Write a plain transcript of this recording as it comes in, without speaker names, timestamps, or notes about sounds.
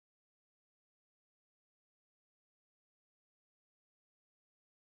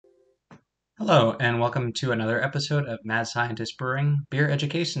Hello, and welcome to another episode of Mad Scientist Brewing Beer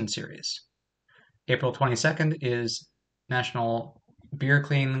Education Series. April 22nd is National Beer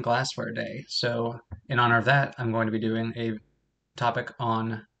Clean Glassware Day, so in honor of that, I'm going to be doing a topic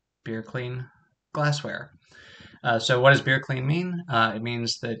on beer clean glassware. So what does beer clean mean? It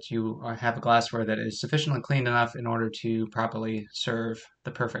means that you have a glassware that is sufficiently cleaned enough in order to properly serve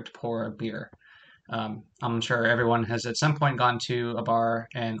the perfect pour of beer. I'm sure everyone has at some point gone to a bar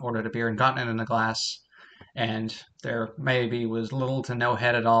and ordered a beer and gotten it in a glass, and there maybe was little to no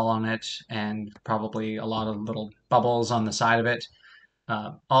head at all on it, and probably a lot of little bubbles on the side of it.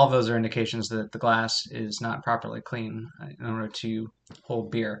 All of those are indications that the glass is not properly clean in order to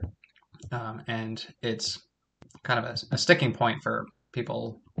hold beer. And it's kind of a sticking point for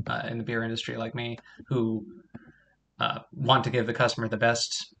people in the beer industry like me who want to give the customer the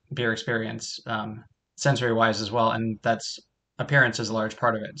best beer experience, sensory wise as well, and that's appearance is a large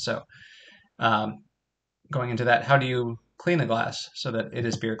part of it. So, um, going into that, how do you clean a glass so that it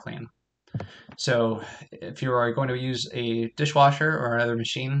is beer clean? So, if you are going to use a dishwasher or another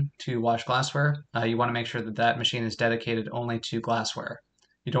machine to wash glassware, you want to make sure that that machine is dedicated only to glassware.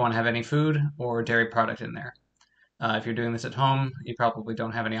 You don't want to have any food or dairy product in there. If you're doing this at home, you probably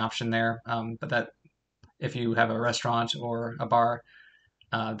don't have any option there, but that if you have a restaurant or a bar,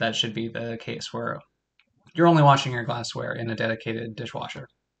 that should be the case where you're only washing your glassware in a dedicated dishwasher.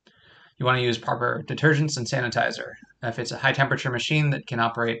 You want to use proper detergents and sanitizer. If it's a high temperature machine that can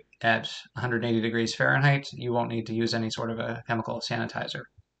operate at 180 degrees Fahrenheit, you won't need to use any sort of a chemical sanitizer.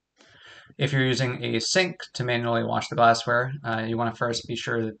 If you're using a sink to manually wash the glassware, you want to first be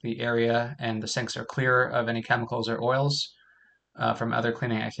sure that the area and the sinks are clear of any chemicals or oils from other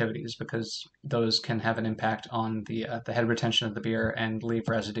cleaning activities, because those can have an impact on the head retention of the beer and leave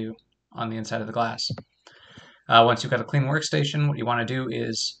residue on the inside of the glass. Once you've got a clean workstation, what you want to do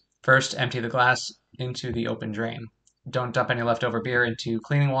is first empty the glass into the open drain. Don't dump any leftover beer into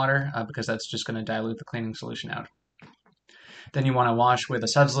cleaning water because that's just going to dilute the cleaning solution out. Then you want to wash with a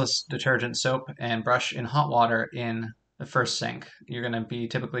sudsless detergent soap and brush in hot water in the first sink. You're going to be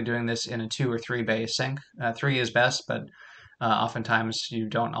typically doing this in a 2 or 3 bay sink. Three is best, but oftentimes you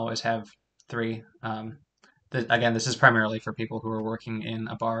don't always have three. Again, this is primarily for people who are working in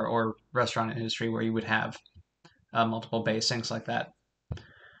a bar or restaurant industry where you would have multiple bay sinks like that.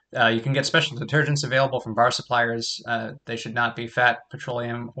 You can get special detergents available from bar suppliers. They should not be fat,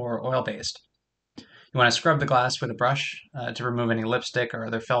 petroleum, or oil based. You want to scrub the glass with a brush to remove any lipstick or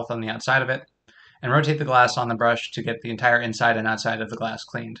other filth on the outside of it, and rotate the glass on the brush to get the entire inside and outside of the glass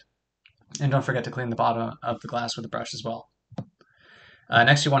cleaned. And don't forget to clean the bottom of the glass with a brush as well.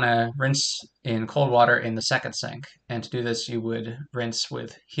 Next, you want to rinse in cold water in the second sink. And to do this, you would rinse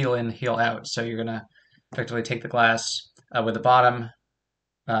with heel in, heel out. So you're going to effectively take the glass with the bottom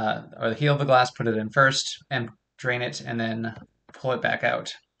or the heel of the glass, put it in first, and drain it, and then pull it back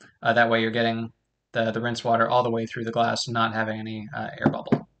out. That way, you're getting the rinse water all the way through the glass, not having any air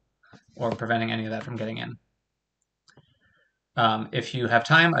bubble or preventing any of that from getting in. If you have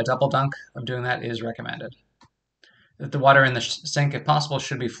time, a double dunk of doing that is recommended. The water in the sink, if possible,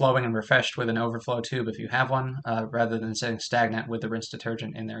 should be flowing and refreshed with an overflow tube if you have one, rather than sitting stagnant with the rinse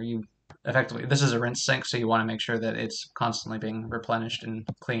detergent in there. This is a rinse sink, so you want to make sure that it's constantly being replenished and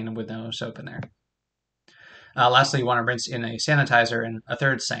clean with no soap in there. Lastly, you want to rinse in a sanitizer in a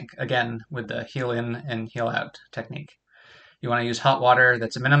third sink, again with the heel in and heel out technique. You want to use hot water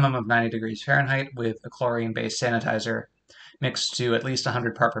that's a minimum of 90 degrees Fahrenheit with a chlorine-based sanitizer mixed to at least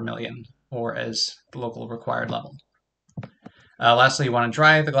 100 part per million, or as the local required level. Lastly, you want to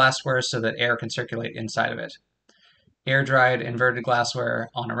dry the glassware so that air can circulate inside of it. Air-dried inverted glassware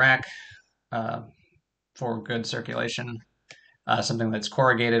on a rack for good circulation. Something that's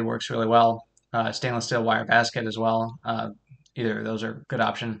corrugated works really well. Stainless steel wire basket as well. Either of those are a good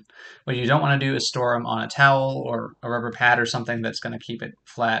option. What you don't want to do is store them on a towel or a rubber pad or something that's going to keep it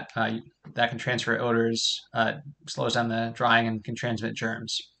flat. That can transfer odors, slows down the drying, and can transmit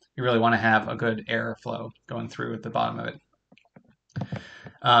germs. You really want to have a good airflow going through at the bottom of it.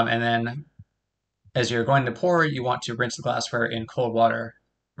 And then as you're going to pour, you want to rinse the glassware in cold water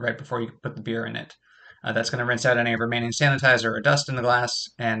right before you put the beer in it. That's going to rinse out any remaining sanitizer or dust in the glass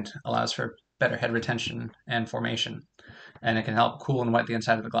and allows for better head retention and formation. And it can help cool and wet the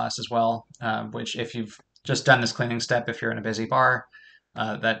inside of the glass as well, which if you've just done this cleaning step, if you're in a busy bar,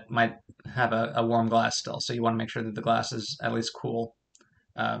 that might have a warm glass still. So you want to make sure that the glass is at least cool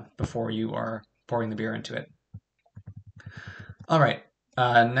before you are pouring the beer into it. All right,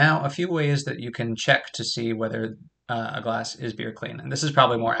 now a few ways that you can check to see whether a glass is beer clean. And this is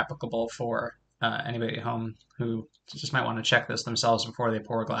probably more applicable for anybody at home who just might want to check this themselves before they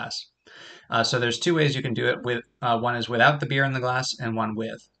pour a glass. So there's two ways you can do it. With one is without the beer in the glass, and one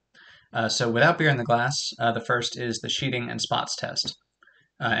with. So without beer in the glass, the first is the sheeting and spots test.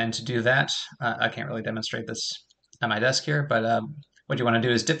 And to do that, I can't really demonstrate this at my desk here, but what you want to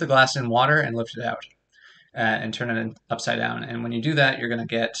do is dip the glass in water and lift it out and turn it upside down. And when you do that, you're going to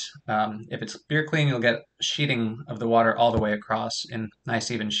get, if it's beer clean, you'll get sheeting of the water all the way across in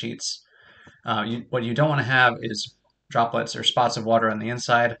nice even sheets. What you don't want to have is droplets or spots of water on the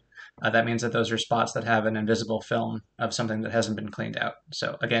inside. That means that those are spots that have an invisible film of something that hasn't been cleaned out.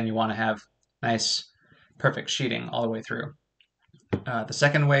 So again, you want to have nice, perfect sheeting all the way through. The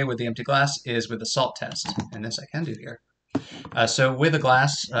second way with the empty glass is with the salt test, and this I can do here. So with a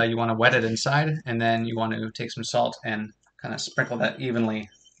glass, you want to wet it inside, and then you want to take some salt and kind of sprinkle that evenly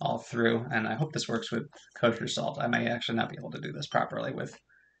all through. And I hope this works with kosher salt. I may actually not be able to do this properly with,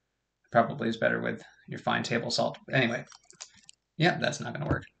 probably is better with your fine table salt. Anyway, yeah, that's not going to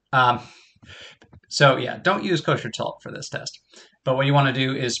work. So yeah, don't use kosher salt for this test. But what you want to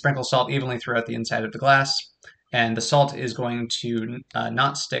do is sprinkle salt evenly throughout the inside of the glass, and the salt is going to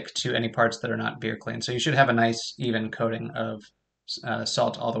not stick to any parts that are not beer clean. So you should have a nice even coating of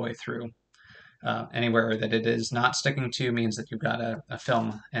salt all the way through. Anywhere that it is not sticking to means that you've got a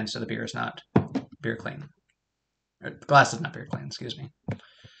film, and so the beer is not beer clean. Or the glass is not beer clean, excuse me.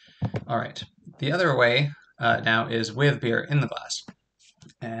 All right, the other way now is with beer in the glass.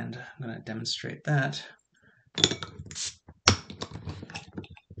 And I'm going to demonstrate that.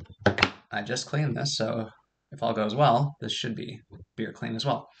 I just cleaned this, so if all goes well, this should be beer clean as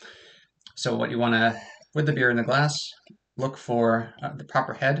well. So what you want to, with the beer in the glass, look for the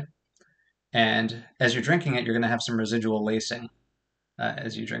proper head. And as you're drinking it, you're going to have some residual lacing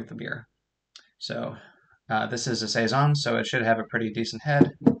as you drink the beer. So this is a Saison, so it should have a pretty decent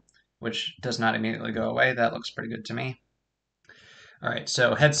head, which does not immediately go away. That looks pretty good to me. All right,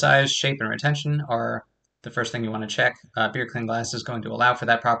 so head size, shape, and retention are the first thing you want to check. Beer clean glass is going to allow for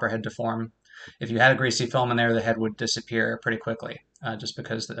that proper head to form. If you had a greasy film in there, the head would disappear pretty quickly, just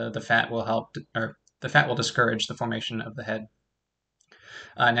because the fat will help, or the fat will discourage the formation of the head.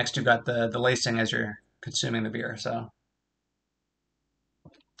 Next, you've got the lacing as you're consuming the beer. So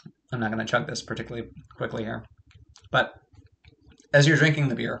I'm not going to chug this particularly quickly here, but as you're drinking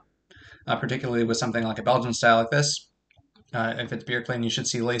the beer, particularly with something like a Belgian style like this, if it's beer clean, you should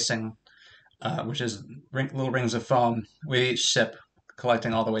see lacing, which is little rings of foam with each sip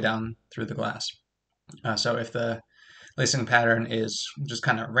collecting all the way down through the glass. So if the lacing pattern is just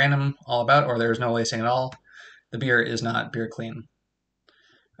kind of random all about, or there's no lacing at all, the beer is not beer clean.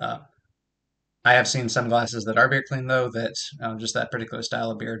 I have seen some glasses that are beer clean, though, that just that particular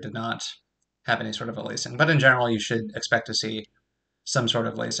style of beer did not have any sort of a lacing. But in general, you should expect to see some sort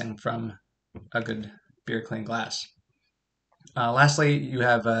of lacing from a good beer clean glass. Lastly, you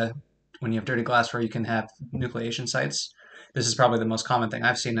have when you have dirty glassware, you can have nucleation sites. This is probably the most common thing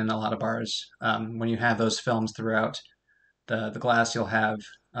I've seen in a lot of bars. When you have those films throughout the glass, you'll have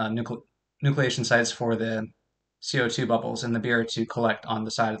nucleation sites for the CO2 bubbles in the beer to collect on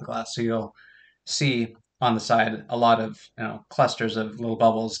the side of the glass. So you'll see on the side a lot of clusters of little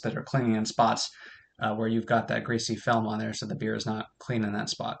bubbles that are clinging in spots where you've got that greasy film on there, so the beer is not clean in that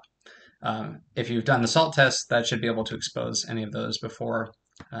spot. If you've done the salt test, that should be able to expose any of those before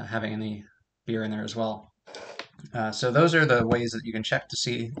having any beer in there as well. So those are the ways that you can check to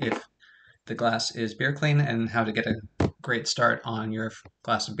see if the glass is beer clean and how to get a great start on your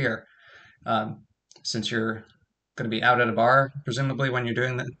glass of beer. Since you're going to be out at a bar, presumably when you're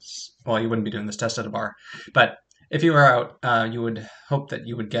doing this, well, you wouldn't be doing this test at a bar, but if you were out, you would hope that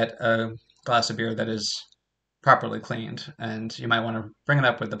you would get a glass of beer that is properly cleaned, and you might want to bring it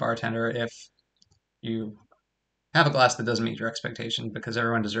up with the bartender if you have a glass that doesn't meet your expectation, because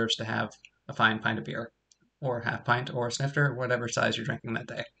everyone deserves to have a fine pint of beer, or half pint, or snifter, whatever size you're drinking that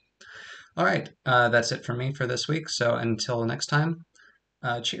day. All right, that's it from me for this week, so until next time,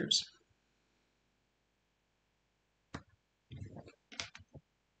 cheers.